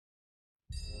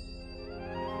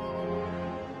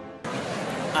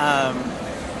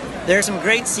There are some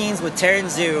great scenes with Terran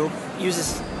Zoo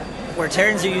where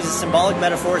Terran Zoo uses symbolic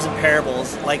metaphors and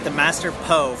parables, like the Master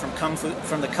Po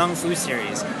from the Kung Fu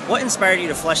series. What inspired you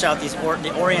to flesh out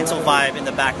the Oriental vibe in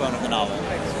the backbone of the novel?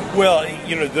 Well,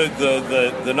 you know,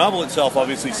 the novel itself,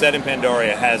 obviously set in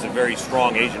Pandaria, has a very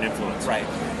strong Asian influence. Right.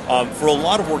 For a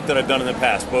lot of work that I've done in the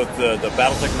past, both the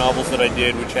BattleTech novels that I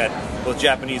did, which had both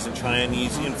Japanese and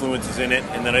Chinese influences in it,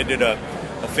 and then I did a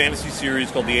fantasy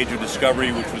series called The Age of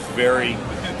Discovery, which was very,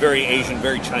 very Asian,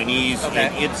 very Chinese in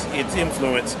its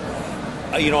influence.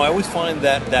 You know, I always find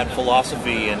that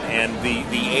philosophy and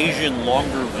the Asian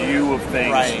longer view of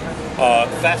things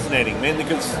fascinating, mainly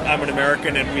because I'm an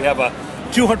American and we have a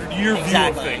 200-year view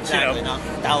of things. Exactly, you know? Not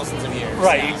thousands of years.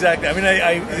 Right, exactly. I mean,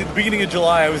 at the beginning of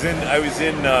July, I was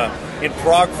in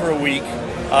Prague for a week,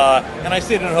 and I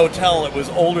stayed in a hotel that was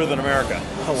older than America.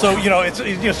 Oh, wow. So you know, it's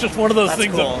just one of those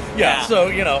things. Cool. Yeah. So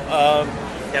you know.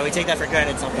 Yeah, we take that for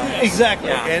granted sometimes. Exactly.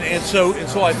 Yeah. And so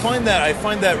I find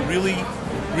that really,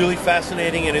 really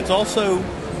fascinating, and it's also,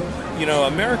 you know,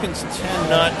 Americans tend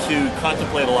not to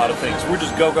contemplate a lot of things. We're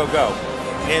just go, go, go.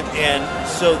 And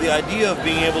so the idea of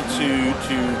being able to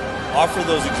offer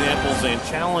those examples and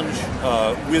challenge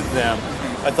with them,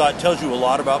 I thought tells you a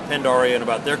lot about Pandaria and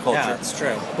about their culture. Yeah, it's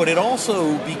true. But it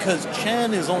also, because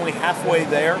Chen is only halfway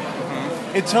there,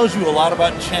 it tells you a lot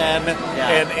about Chen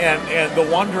and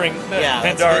the wandering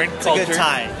Pandarian culture. It's a good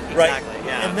tie. Exactly, right?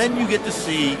 Yeah. And then you get to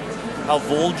see how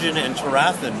Vol'jin and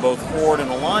Tarathan, both Horde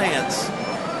and Alliance,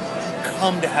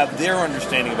 come to have their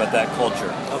understanding about that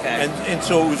culture. Okay. And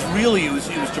so it was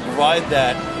to provide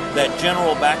that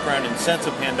general background and sense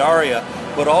of Pandaria,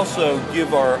 but also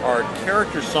give our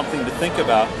characters something to think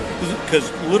about.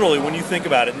 Because literally, when you think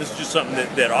about it, and this is just something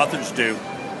that authors do,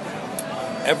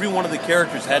 every one of the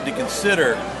characters had to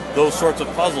consider those sorts of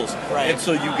puzzles. Right. And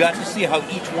so you got to see how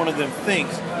each one of them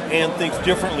thinks, and thinks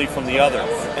differently from the other.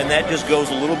 And that just goes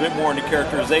a little bit more into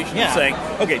characterization, and saying,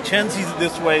 okay, Chen sees it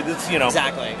this way, this, you know.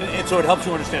 Exactly. And so it helps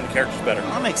you understand the characters better.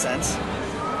 That makes sense.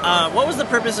 What was the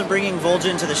purpose of bringing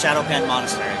Vol'jin to the Shadowpan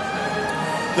Monastery?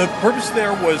 The purpose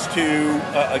there was to,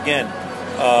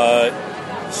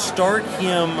 start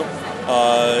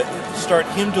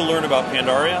him to learn about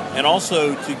Pandaria, and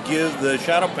also to give the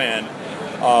Shadowpan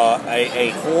a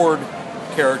Horde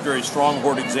character, a strong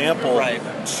Horde example,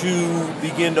 to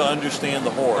begin to understand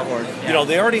the Horde. You know,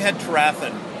 they already had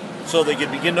Tarathan, so they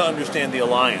could begin to understand the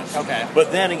Alliance. Okay.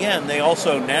 But then again, they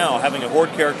also now, having a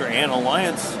Horde character and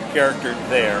Alliance character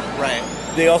there,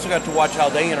 they also got to watch how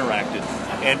they interacted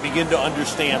and begin to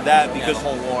understand that, because the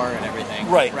whole war and everything.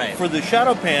 Right. For the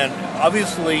Shadowpan,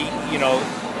 obviously, you know,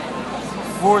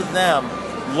 for them,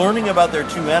 learning about their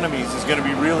two enemies is going to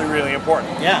be really, really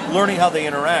important. Yeah. Learning how they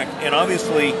interact, and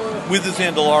obviously with the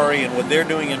Zandalari and what they're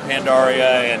doing in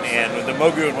Pandaria, and with the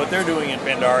Mogu and what they're doing in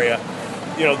Pandaria,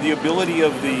 you know, the ability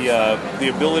of the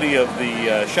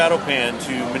Shadowpan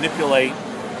to manipulate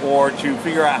or to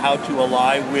figure out how to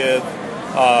ally with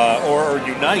or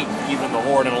unite even the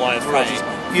Horde and Alliance forces,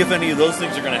 if any of those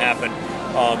things are going to happen,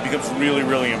 becomes really,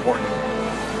 really important.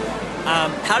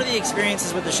 How do the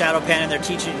experiences with the Shadowpan and their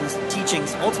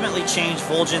teachings ultimately change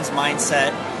Vol'jin's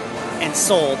mindset and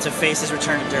soul to face his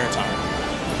return to Durotar?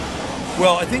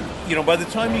 Well, I think, you know, by the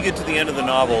time you get to the end of the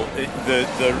novel,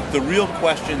 the real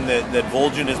question that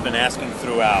Vol'jin has been asking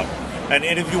throughout, and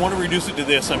if you want to reduce it to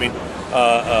this, I mean,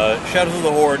 Shadows of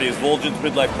the Horde is Vol'jin's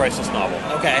midlife crisis novel.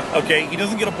 Okay, he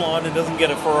doesn't get a blonde and doesn't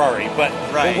get a Ferrari, but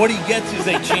what he gets is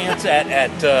a chance at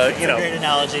you know. Great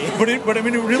analogy. But I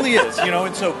mean, it really is, you know,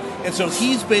 and so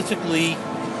he's basically,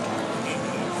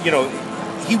 you know,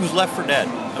 he was left for dead.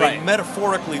 I mean,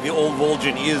 metaphorically, the old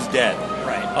Vol'jin is dead.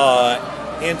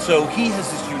 And so he has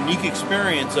this unique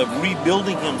experience of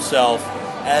rebuilding himself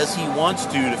as he wants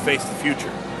to face the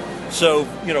future. So,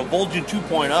 you know, Vol'jin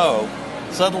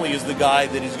 2.0 suddenly is the guy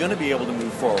that is going to be able to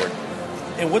move forward.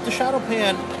 And what the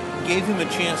Shadowpan gave him a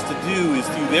chance to do is,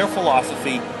 through their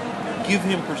philosophy, give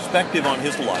him perspective on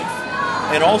his life.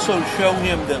 And also show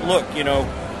him that, look, you know,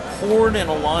 Horde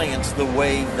and Alliance, the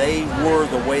way they were,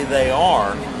 the way they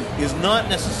are, is not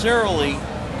necessarily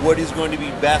what is going to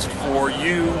be best for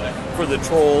you, for the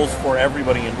trolls, for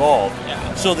everybody involved.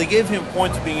 So they gave him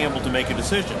points of being able to make a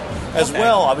decision. As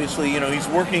well, obviously, you know, he's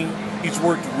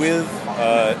worked with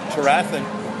Tarathan,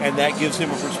 and that gives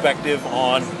him a perspective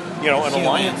on, you know, an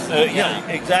alliance.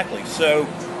 Exactly. So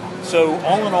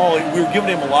all in all, we were giving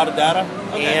him a lot of data,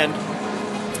 and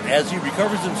as he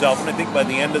recovers himself, and I think by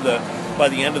the end of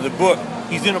the book,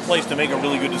 he's in a place to make a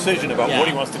really good decision about what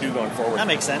he wants to do going forward. That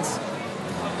makes sense.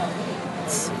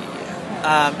 Let's see.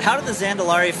 How did the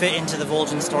Zandalari fit into the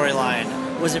Vol'jin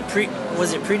storyline? Was it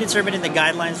predetermined in the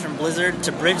guidelines from Blizzard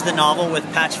to bridge the novel with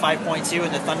patch 5.2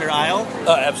 in the Thunder Isle?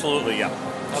 Absolutely, yeah.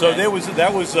 Okay. So that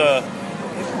was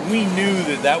we knew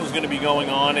that was going to be going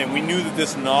on, and we knew that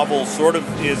this novel sort of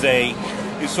is a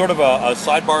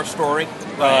sidebar story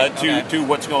to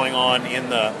what's going on in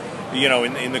the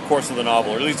in the course of the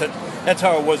novel, or at least that's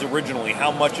how it was originally.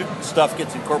 How much stuff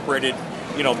gets incorporated,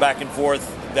 back and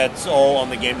forth. That's all on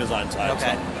the game design side.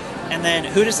 Okay. So. And then,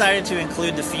 who decided to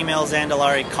include the female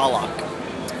Zandalari Kalak?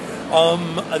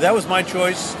 That was my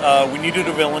choice. We needed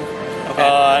a villain,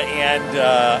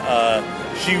 and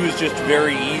she was just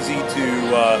very easy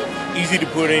to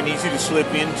put in, easy to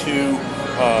slip into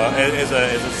as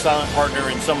a silent partner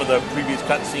in some of the previous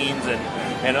cutscenes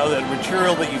and other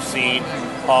material that you've seen,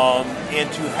 and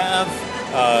to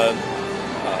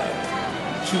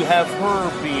have her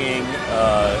being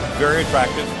very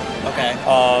attractive. Okay.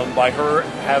 By her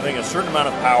having a certain amount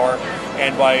of power,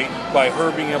 and by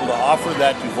her being able to offer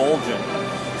that to Vol'jin,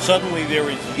 suddenly there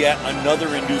is yet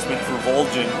another inducement for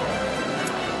Vol'jin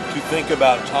to think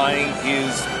about tying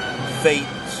his fate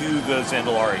to the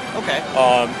Zandalari. Okay.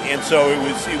 And so it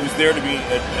was there to be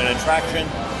an attraction,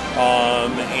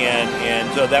 and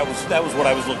so that was what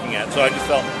I was looking at. So I just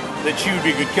felt that she would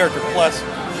be a good character. Plus,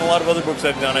 in a lot of other books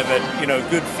I've done, I've had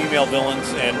good female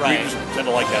villains, and readers tend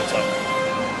to like that.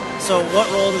 So what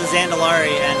role do the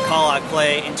Zandalari and Kalak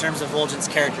play in terms of Vol'jin's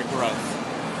character growth?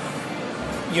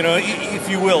 If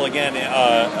you will, again,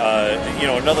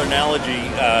 another analogy,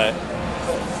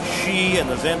 she and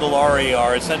the Zandalari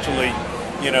are essentially,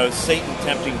 Satan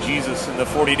tempting Jesus in the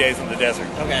 40 days in the desert.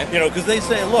 Okay. Because they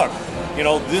say, look,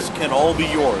 this can all be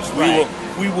yours.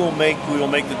 We will make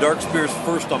the dark spears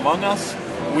first among us.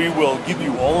 We will give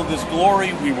you all of this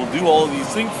glory. We will do all of these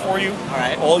things for you. All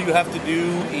right. All you have to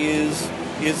do is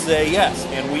say yes,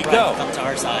 and we go. Come to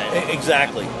our side.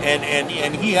 Exactly,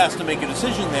 and he has to make a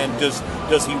decision. Then does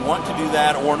he want to do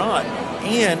that or not?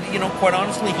 And quite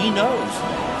honestly, he knows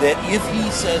that if he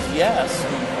says yes,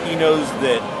 he knows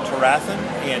that Tarathan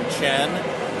and Chen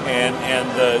and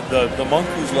the monk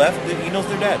who's left, that he knows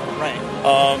they're dead. Right.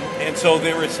 And so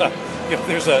there's an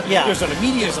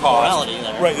immediate cost.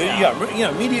 There. Right.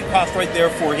 Yeah. Immediate cost right there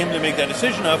for him to make that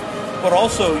decision of. But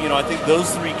also, I think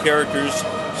those three characters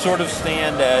sort of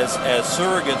stand as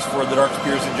surrogates for the Dark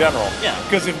Spears in general. Yeah.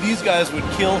 Because if these guys would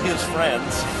kill his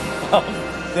friends,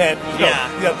 then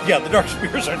the Dark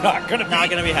Spears are not going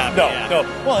to be happy. No.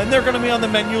 Well, and they're going to be on the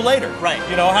menu later. Right.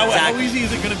 How easy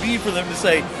is it going to be for them to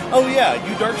say, "Oh yeah,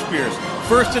 you Dark Spears,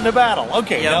 first into battle.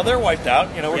 Okay, now they're wiped out.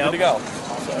 We're good to go."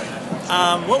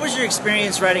 What was your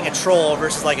experience writing a troll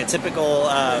versus like a typical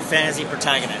fantasy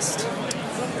protagonist?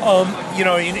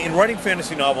 In writing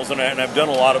fantasy novels, and I've done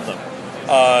a lot of them,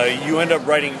 you end up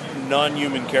writing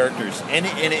non-human characters, and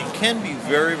it can be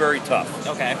very, very tough.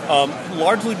 Okay.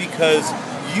 Largely because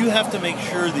you have to make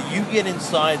sure that you get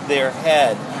inside their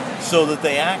head so that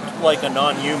they act like a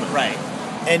non-human. Right.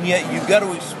 And yet you've got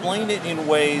to explain it in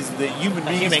ways that human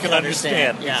beings can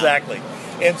understand. Yeah. Exactly.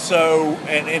 And so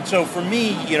for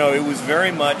me, it was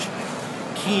very much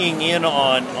keying in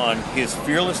on his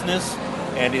fearlessness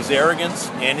and his arrogance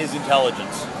and his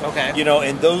intelligence. Okay.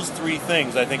 And those three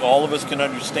things I think all of us can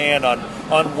understand on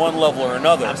one level or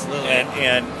another. Absolutely.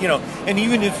 And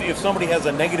even if somebody has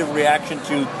a negative reaction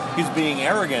to his being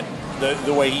arrogant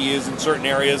the way he is in certain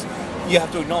areas, you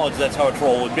have to acknowledge that's how a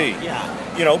troll would be. Yeah.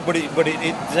 But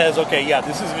it says, okay, yeah,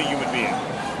 this isn't a human being.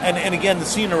 And again, the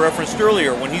scene I referenced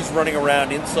earlier when he's running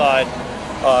around inside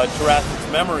Tarathan's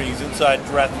memories, inside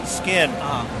Tarathan's skin,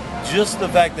 just the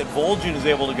fact that Vol'jin is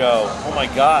able to go, oh my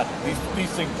God,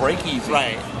 these things break easy.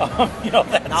 Right.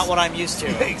 That's not what I'm used to.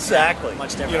 Exactly.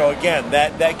 Much different. Again,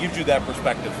 that gives you that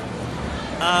perspective.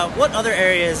 What other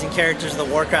areas and characters of the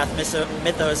Warcraft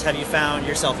mythos have you found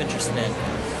yourself interested in?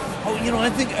 Oh, I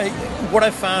think what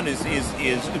I found is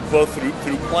both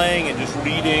through playing and just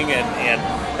reading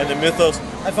and the mythos,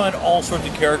 I find all sorts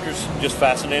of characters just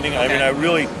fascinating. Okay. I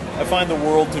mean, I find the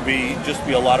world to be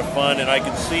a lot of fun, and I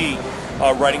can see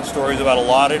writing stories about a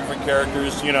lot of different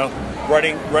characters.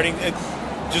 Writing. I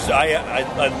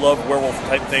love werewolf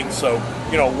type things. So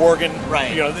Worgen.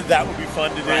 Right. That would be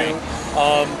fun to do. Right.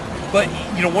 But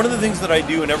one of the things that I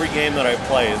do in every game that I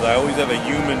play is I always have a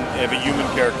human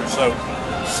character. So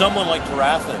someone like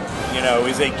Tarathan,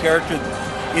 is a character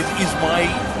is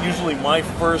usually my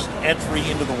first entry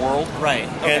into the world. Right.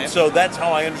 Okay. And so that's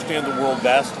how I understand the world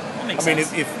best. Makes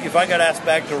sense. If I got asked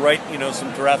back to write,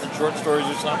 some Tarathan short stories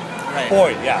or something, right.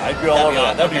 Boy, yeah, I'd be all over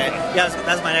that. That'd be fun. Yeah,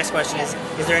 that's my next question is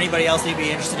there anybody else that you'd be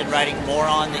interested in writing more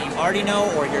on that you already know,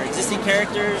 or your existing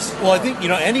characters? Well, I think,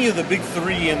 any of the big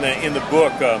three in the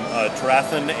book,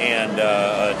 Tarathan,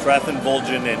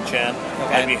 Vol'jin, and Chen,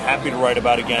 Okay. I'd be happy to write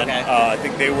about again. Okay. I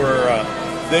think they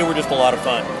were just a lot of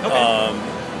fun.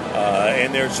 Okay.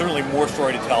 And there's certainly more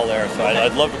story to tell there, so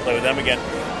I'd love to play with them again.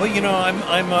 But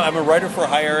I'm a writer for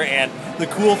hire, and the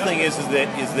cool thing is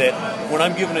that when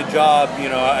I'm given a job,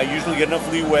 I usually get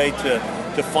enough leeway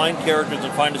to find characters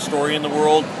and find a story in the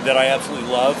world that I absolutely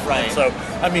love. Right. And so,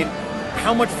 I mean,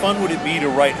 how much fun would it be to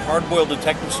write hard-boiled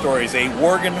detective stories? A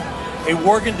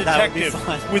Worgen detective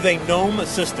with a gnome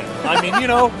assistant. I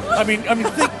mean,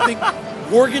 think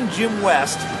Worgen Jim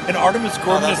West and Artemis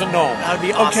Gordon as a gnome. That would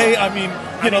be awesome. Okay, I mean,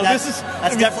 that's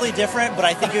definitely different, but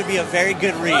I think it would be a very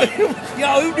good read.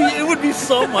 Yeah, it would be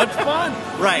so much fun.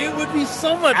 Right. It would be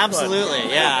so much fun.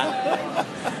 Absolutely, yeah.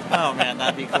 Oh man,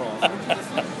 that'd be cool.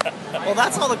 Well,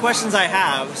 that's all the questions I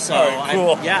have. So, all right,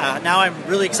 cool. Now I'm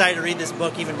really excited to read this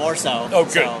book even more so. Oh,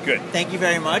 good, so, good. Thank you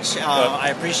very much. I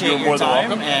appreciate your more than time,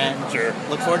 welcome. and Sure.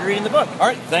 look forward to reading the book. All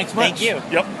right, thanks much. Thank you.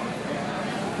 Yep.